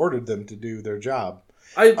could have ordered them to do their job.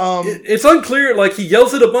 It's unclear. Like, he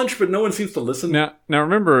yells it a bunch, but no one seems to listen. Now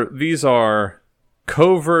remember, these are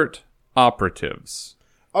covert operatives.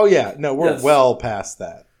 Oh, yeah. No, we're well past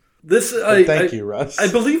that. Thank you, Russ.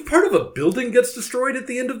 I believe part of a building gets destroyed at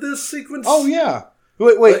the end of this sequence. Oh, yeah.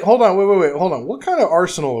 Wait, hold on. Hold on. What kind of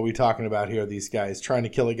arsenal are we talking about here, these guys trying to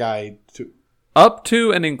kill a guy? Up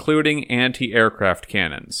to and including anti-aircraft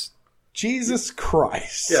cannons. Jesus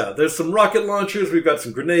Christ. Yeah, there's some rocket launchers. We've got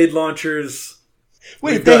some grenade launchers.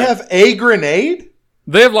 Wait, they have a grenade?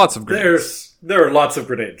 They have lots of grenades. There are lots of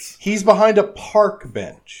grenades. He's behind a park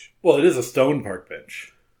bench. Well, it is a stone park bench.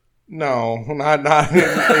 No, not.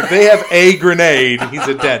 If they have a grenade, he's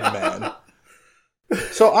a dead man.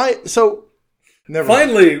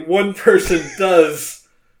 Finally, one person does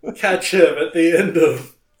catch him at the end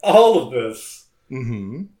of all of this.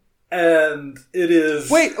 Mm-hmm. And it is...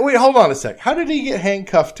 Wait, hold on a sec. How did he get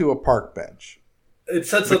handcuffed to a park bench? It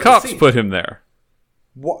sets the up cops the scene. put him there.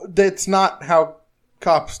 That's not how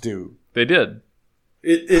cops do. They did.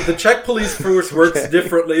 The Czech police force works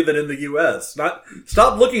differently than in the U.S.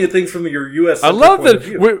 Stop looking at things from your U.S. I love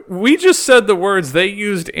that we just said the words. They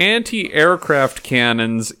used anti-aircraft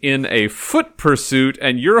cannons in a foot pursuit,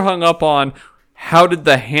 and you're hung up on how did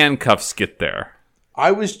the handcuffs get there?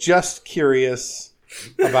 I was just curious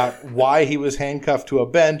about why he was handcuffed to a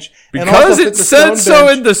bench. Because it said so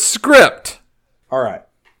in the script. All right.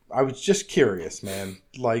 I was just curious, man.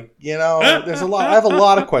 Like, there's a lot. I have a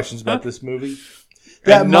lot of questions about this movie.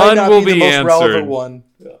 That and might none not will be the be most answered. relevant one.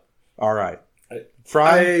 Yeah. All right.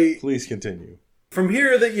 Fry, please continue. From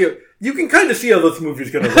here, that you can kind of see how this movie's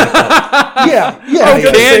going to wrap up. Yeah.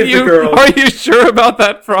 Oh, can you? Are you sure about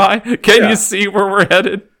that, Fry? Can you see where we're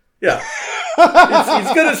headed? Yeah.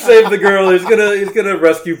 He's going to save the girl. He's going to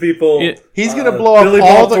rescue people. He's going to blow up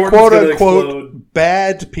all the quote-unquote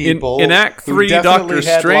bad people. In Act 3, Doctor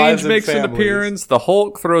Strange makes an appearance. The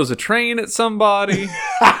Hulk throws a train at somebody.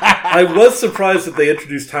 I was surprised that they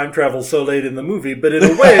introduced time travel so late in the movie, but in a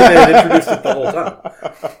way, they had introduced it the whole time.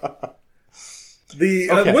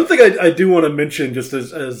 One thing I do want to mention, just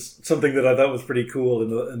as something that I thought was pretty cool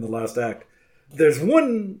in the last act, there's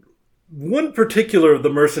one particular of the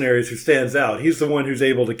mercenaries who stands out. He's the one who's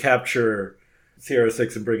able to capture Sierra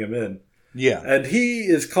 6 and bring him in. Yeah. And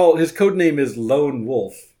his code name is Lone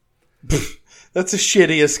Wolf. That's the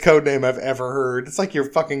shittiest codename I've ever heard. It's like your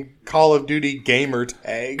fucking Call of Duty gamer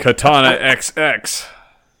tag. Katana XX.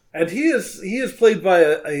 And he is played by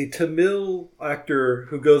a Tamil actor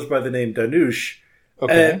who goes by the name Dhanush.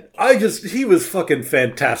 Okay. And he was fucking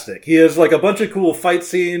fantastic. He has like a bunch of cool fight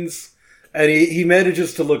scenes, and he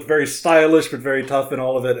manages to look very stylish but very tough in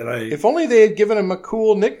all of it. And if only they had given him a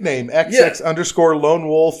cool nickname, XX underscore Lone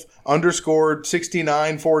Wolf underscore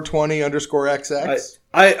 69 420 underscore XX.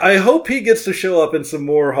 I hope he gets to show up in some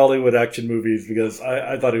more Hollywood action movies because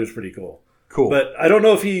I thought he was pretty cool. Cool. But I don't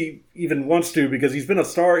know if he even wants to because he's been a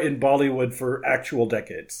star in Bollywood for actual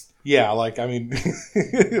decades. Yeah,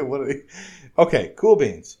 okay, cool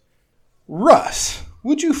beans. Russ,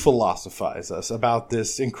 would you philosophize us about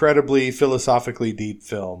this incredibly philosophically deep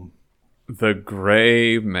film? The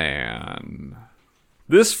Gray Man.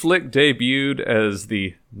 This flick debuted as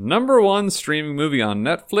the #1 streaming movie on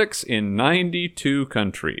Netflix in 92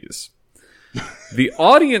 countries. The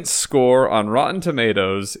audience score on Rotten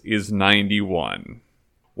Tomatoes is 91.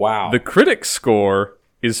 Wow. The critic score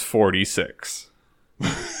is 46.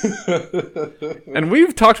 And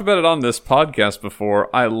we've talked about it on this podcast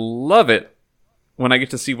before. I love it when I get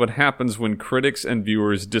to see what happens when critics and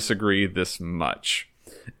viewers disagree this much.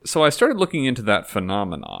 So I started looking into that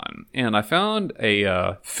phenomenon, and I found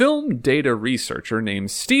a film data researcher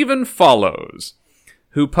named Stephen Follows,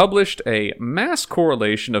 who published a mass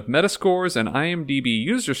correlation of Metascores and IMDb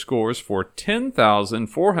user scores for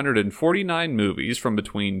 10,449 movies from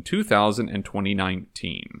between 2000 and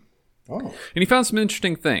 2019. Oh. And he found some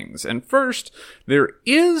interesting things. And first, there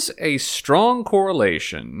is a strong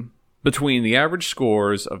correlation between the average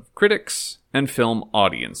scores of critics and film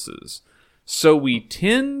audiences. So we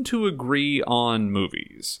tend to agree on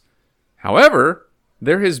movies. However,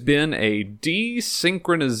 there has been a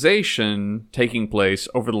desynchronization taking place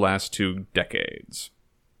over the last 2 decades.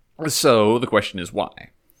 So the question is why?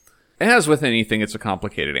 As with anything, it's a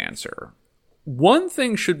complicated answer. One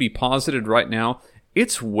thing should be posited right now: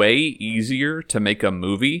 it's way easier to make a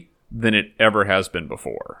movie than it ever has been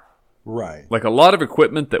before. Right. Like a lot of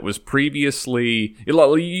equipment that was previously...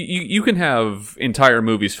 You can have entire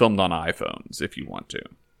movies filmed on iPhones if you want to.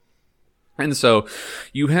 And so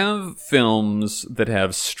you have films that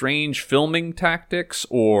have strange filming tactics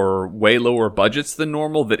or way lower budgets than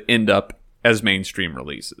normal that end up as mainstream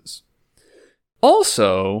releases.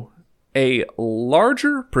 Also, a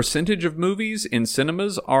larger percentage of movies in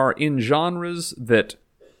cinemas are in genres that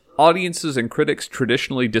audiences and critics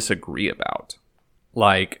traditionally disagree about,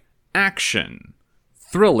 like action,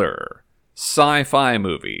 thriller, sci-fi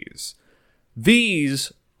movies.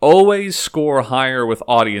 These always score higher with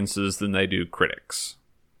audiences than they do critics.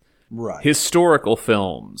 Right. Historical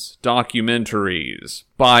films, documentaries,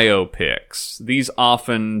 biopics, these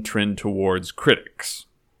often trend towards critics.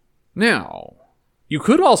 Now, you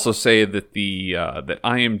could also say that that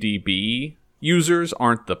IMDb users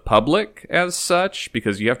aren't the public as such,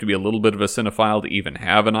 because you have to be a little bit of a cinephile to even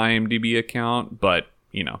have an IMDb account, but,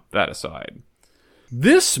 that aside.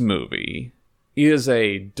 This movie is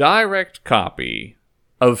a direct copy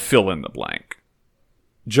of fill in the blank.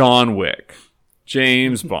 John Wick,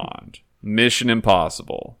 James Bond, Mission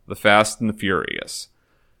Impossible, The Fast and the Furious.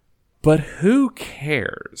 But who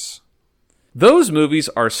cares? Those movies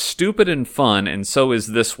are stupid and fun, and so is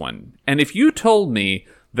this one. And if you told me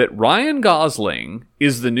that Ryan Gosling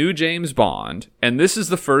is the new James Bond, and this is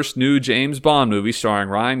the first new James Bond movie starring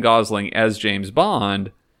Ryan Gosling as James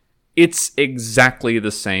Bond, it's exactly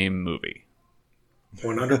the same movie.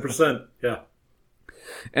 100%, yeah.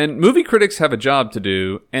 And movie critics have a job to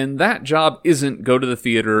do, and that job isn't go to the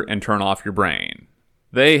theater and turn off your brain.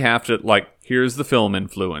 They have to, here's the film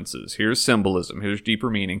influences, here's symbolism, here's deeper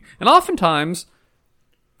meaning. And oftentimes,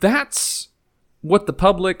 that's what the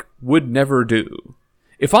public would never do.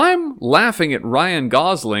 If I'm laughing at Ryan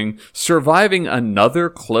Gosling surviving another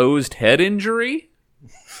closed head injury,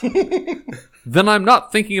 then I'm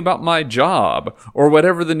not thinking about my job or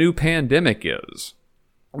whatever the new pandemic is.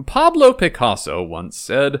 Pablo Picasso once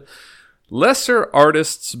said, "Lesser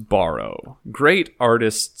artists borrow, great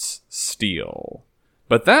artists steal."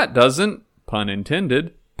 But that doesn't, pun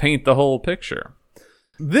intended, paint the whole picture.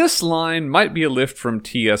 This line might be a lift from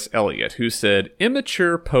T.S. Eliot, who said,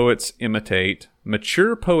 "Immature poets imitate,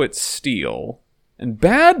 mature poets steal, and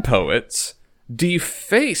bad poets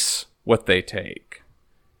deface what they take,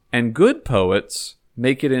 and good poets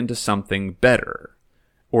make it into something better,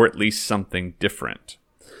 or at least something different.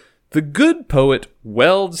 The good poet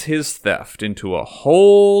welds his theft into a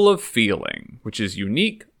whole of feeling, which is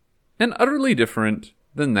unique and utterly different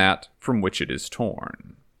than that from which it is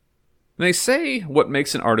torn." They say what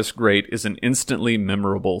makes an artist great is an instantly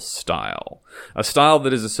memorable style. A style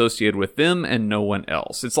that is associated with them and no one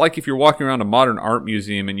else. It's like if you're walking around a modern art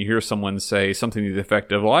museum and you hear someone say something to the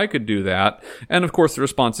effect of, well, I could do that. And of course the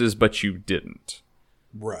response is, but you didn't.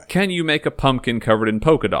 Right. Can you make a pumpkin covered in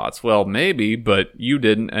polka dots? Well, maybe, but you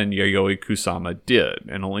didn't and Yayoi Kusama did.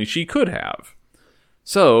 And only she could have.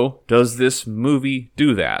 So, does this movie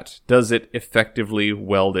do that? Does it effectively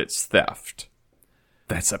weld its theft?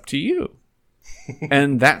 That's up to you.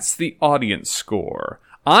 And that's the audience score.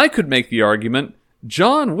 I could make the argument,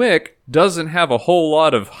 John Wick doesn't have a whole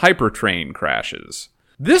lot of hypertrain crashes.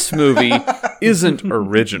 This movie isn't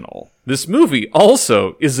original. This movie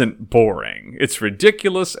also isn't boring. It's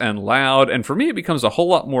ridiculous and loud, and for me it becomes a whole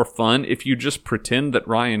lot more fun if you just pretend that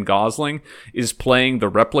Ryan Gosling is playing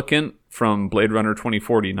the replicant from Blade Runner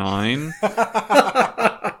 2049.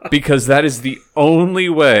 Because that is the only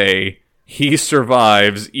way he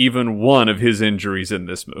survives even one of his injuries in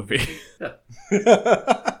this movie.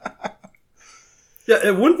 Yeah,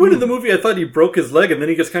 at one point in the movie I thought he broke his leg and then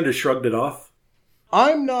he just kind of shrugged it off.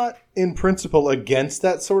 I'm not, in principle, against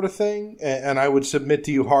that sort of thing, and I would submit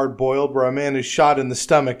to you hard-boiled, where a man is shot in the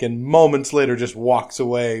stomach and moments later just walks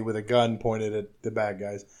away with a gun pointed at the bad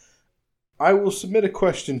guys. I will submit a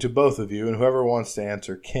question to both of you, and whoever wants to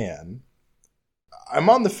answer can. I'm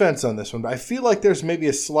on the fence on this one, but I feel like there's maybe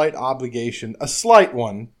a slight obligation, a slight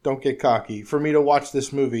one, don't get cocky, for me to watch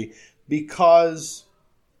this movie, because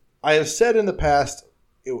I have said in the past,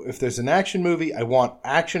 if there's an action movie, I want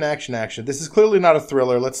action, action, action. This is clearly not a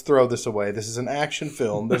thriller. Let's throw this away. This is an action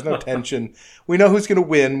film. There's no tension. We know who's going to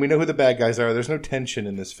win. We know who the bad guys are. There's no tension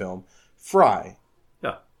in this film. Fry.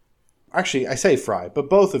 Yeah. Actually, I say Fry,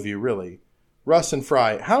 but both of you, really. Russ and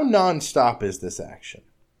Fry, how nonstop is this action?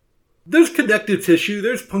 There's connective tissue.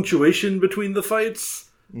 There's punctuation between the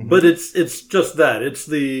fights. Mm-hmm. But it's just that. It's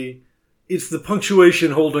the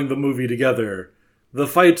punctuation holding the movie together. The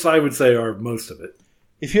fights, I would say, are most of it.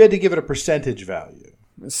 If you had to give it a percentage value.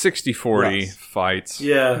 60-40 fights.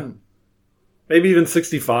 Yeah. Maybe even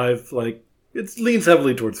 65. Like, it leans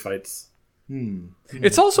heavily towards fights.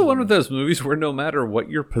 It's also one of those movies where no matter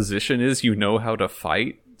what your position is, you know how to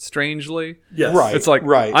fight, strangely. Yes. Right. It's like,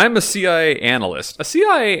 right. I'm a CIA analyst. A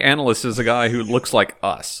CIA analyst is a guy who looks like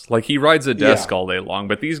us. Like, he rides a desk all day long,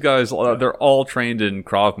 but these guys, they're all trained in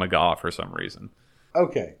Krav Maga for some reason.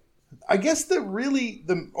 Okay. I guess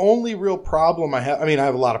the only real problem I have, I mean, I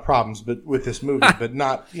have a lot of problems but with this movie, but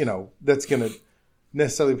not, that's going to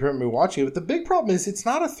necessarily prevent me watching it. But the big problem is it's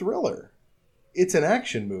not a thriller. It's an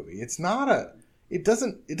action movie. It's not it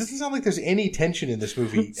doesn't sound like there's any tension in this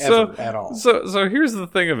movie ever at all. So here's the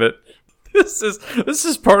thing of it. This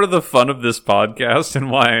is part of the fun of this podcast and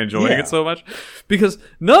why I'm enjoying it so much. Because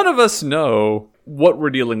none of us know what we're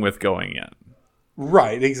dealing with going in.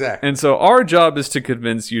 Right, exactly. And so our job is to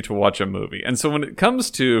convince you to watch a movie. And so when it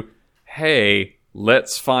comes to, hey,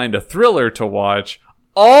 let's find a thriller to watch,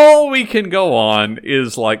 all we can go on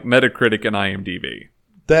is like Metacritic and IMDb.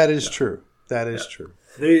 That is true. That is true.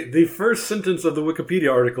 The first sentence of the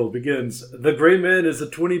Wikipedia article begins, The Gray Man is a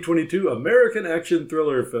 2022 American action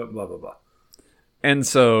thriller film, blah, blah, blah. And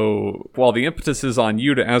so, while the impetus is on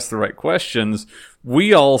you to ask the right questions,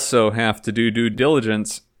 we also have to do due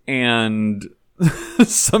diligence, and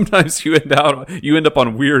sometimes you end up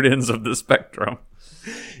on weird ends of the spectrum.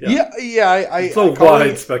 Yeah. It's a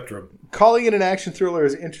wide spectrum. Calling it an action thriller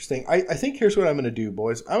is interesting. I think here's what I'm going to do,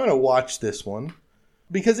 boys. I'm going to watch this one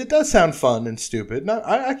because it does sound fun and stupid. And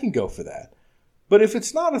I can go for that. But if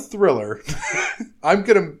it's not a thriller, I'm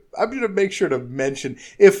gonna make sure to mention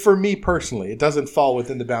if for me personally it doesn't fall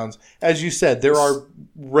within the bounds. As you said, there are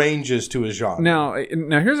ranges to a genre. Now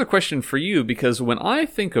here's a question for you, because when I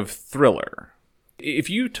think of thriller, if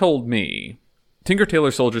you told me Tinker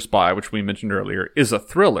Tailor Soldier Spy, which we mentioned earlier, is a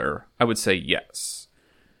thriller, I would say yes.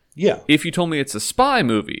 Yeah. If you told me it's a spy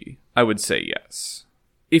movie, I would say yes.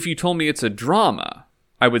 If you told me it's a drama,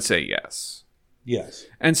 I would say yes. Yes.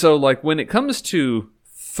 And so, like, when it comes to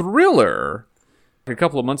thriller, a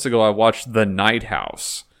couple of months ago I watched The Night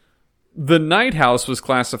House. The Night House was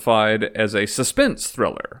classified as a suspense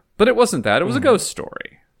thriller, but it wasn't that. It was a ghost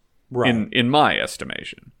story, Right. in my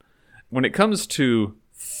estimation. When it comes to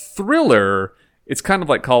thriller, it's kind of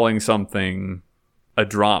like calling something a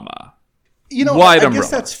drama. I umbrella. guess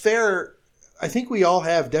that's fair. I think we all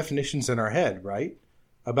have definitions in our head, right?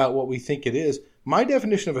 About what we think it is. My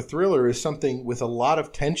definition of a thriller is something with a lot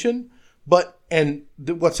of tension, what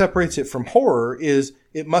separates it from horror is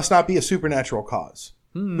it must not be a supernatural cause.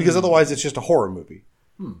 Because otherwise it's just a horror movie.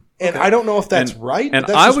 And I don't know if that's right. And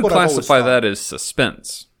that's I just would what I've always classify thought. that as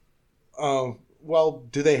suspense. Well,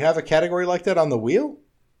 do they have a category like that on the wheel?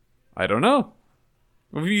 I don't know.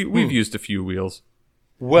 We've used a few wheels.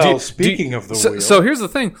 Well, speaking of the wheel. So here's the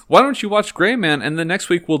thing. Why don't you watch Gray Man, and then next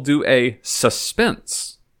week we'll do a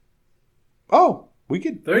suspense. Oh, we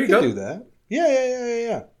could There you go. do that.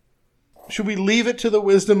 Yeah. Should we leave it to the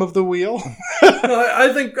wisdom of the wheel? No,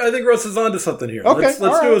 I think Russ is onto something here. Okay, Let's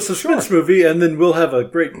all do right, a suspense sure. movie, and then we'll have a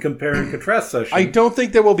great compare and contrast session. I don't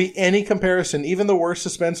think there will be any comparison. Even the worst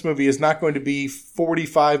suspense movie is not going to be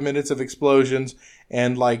 45 minutes of explosions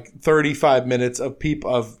and like 35 minutes of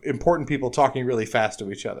important people talking really fast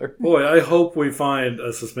to each other. Boy, I hope we find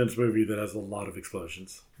a suspense movie that has a lot of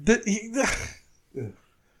explosions.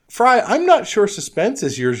 Fry, I'm not sure suspense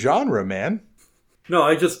is your genre, man. No,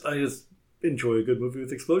 I just enjoy a good movie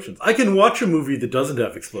with explosions. I can watch a movie that doesn't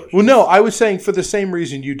have explosions. Well, no, I was saying for the same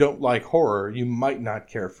reason you don't like horror, you might not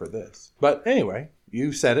care for this. But anyway,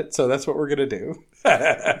 you said it, so that's what we're going to do.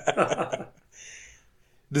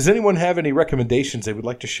 Does anyone have any recommendations they would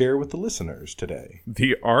like to share with the listeners today?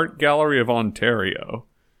 The Art Gallery of Ontario.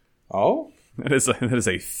 Oh? That is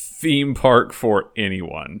a theme park for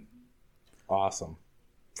anyone. Awesome.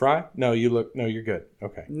 Fry? No, you're good.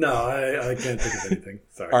 Okay. No, I can't think of anything.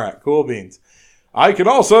 Sorry. All right, cool beans. I can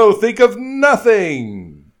also think of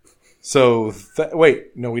nothing. So,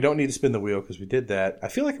 wait, no, we don't need to spin the wheel because we did that. I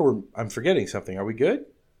feel like I'm forgetting something. Are we good?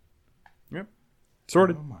 Yep.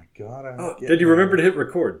 Sorted. Oh my God. Did you remember to hit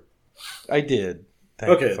record? I did.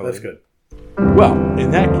 Okay, Thankfully. that's good. Well, in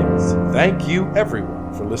that case, thank you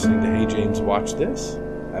everyone for listening to Hey James Watch This.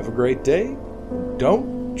 Have a great day.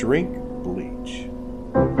 Don't drink bleach.